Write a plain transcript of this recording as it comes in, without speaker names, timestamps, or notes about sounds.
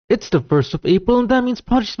It's the 1st of April, and that means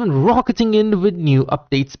Prodigy's been rocketing in with new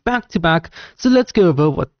updates back to back, so let's go over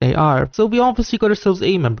what they are. So we obviously got ourselves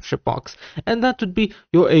a membership box, and that would be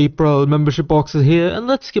your April membership box is here, and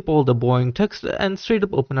let's skip all the boring text and straight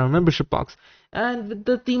up open our membership box. And with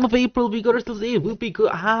the theme of April, we got ourselves a whoopee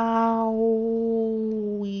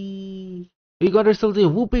we got ourselves a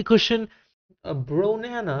whoopee cushion, a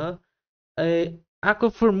Bronana, a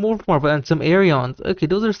Aquifer Morph Marble, and some Aerions. Okay,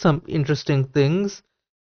 those are some interesting things.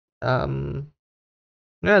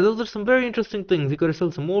 Yeah, those are some very interesting things. You gotta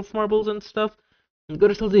sell some Morph Marbles and stuff. You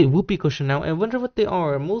gotta sell the Whoopee Cushion now. I wonder what they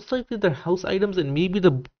are. Most likely they're house items, and maybe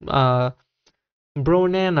the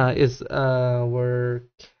Bronana is were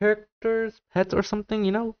characters, pets, or something.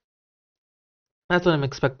 You know, that's what I'm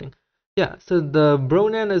expecting. Yeah, so the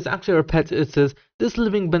Bronana is actually our pet. It says, "This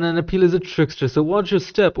living banana peel is a trickster, so watch your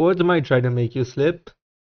step, or it might try to make you slip."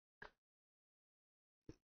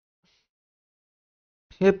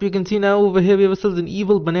 Yep, you can see now over here we have ourselves an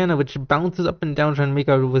evil banana which bounces up and down trying to make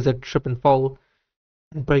our wizard trip and fall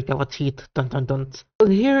and break our teeth. Dun dun dun. Well,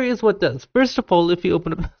 here is what does. First of all, if you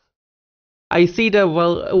open up, I see that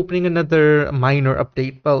while opening another minor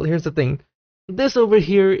update. Well, here's the thing. This over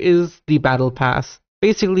here is the battle pass.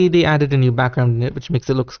 Basically, they added a new background in it, which makes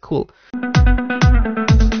it look cool.